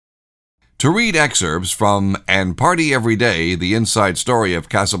To read excerpts from And Party Every Day, the inside story of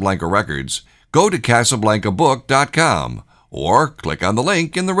Casablanca Records, go to CasablancaBook.com or click on the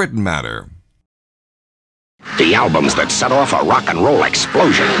link in the written matter. The albums that set off a rock and roll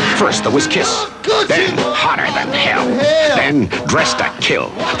explosion. First there was KISS, then Hotter Than Hell, then Dressed to Kill.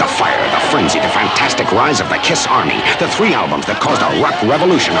 The fire, the frenzy, the fantastic rise of the KISS Army. The three albums that caused a rock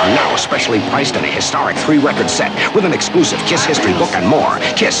revolution are now specially priced in a historic 3-record set with an exclusive KISS history book and more.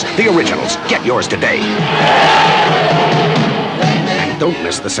 KISS, the originals. Get yours today. And don't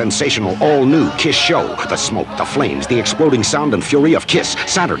miss the sensational all-new KISS show. The smoke, the flames, the exploding sound and fury of KISS.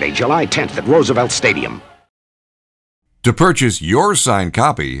 Saturday, July 10th at Roosevelt Stadium. To purchase your signed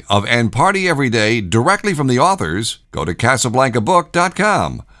copy of And Party Every Day directly from the authors, go to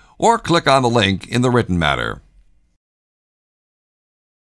CasablancaBook.com or click on the link in the written matter.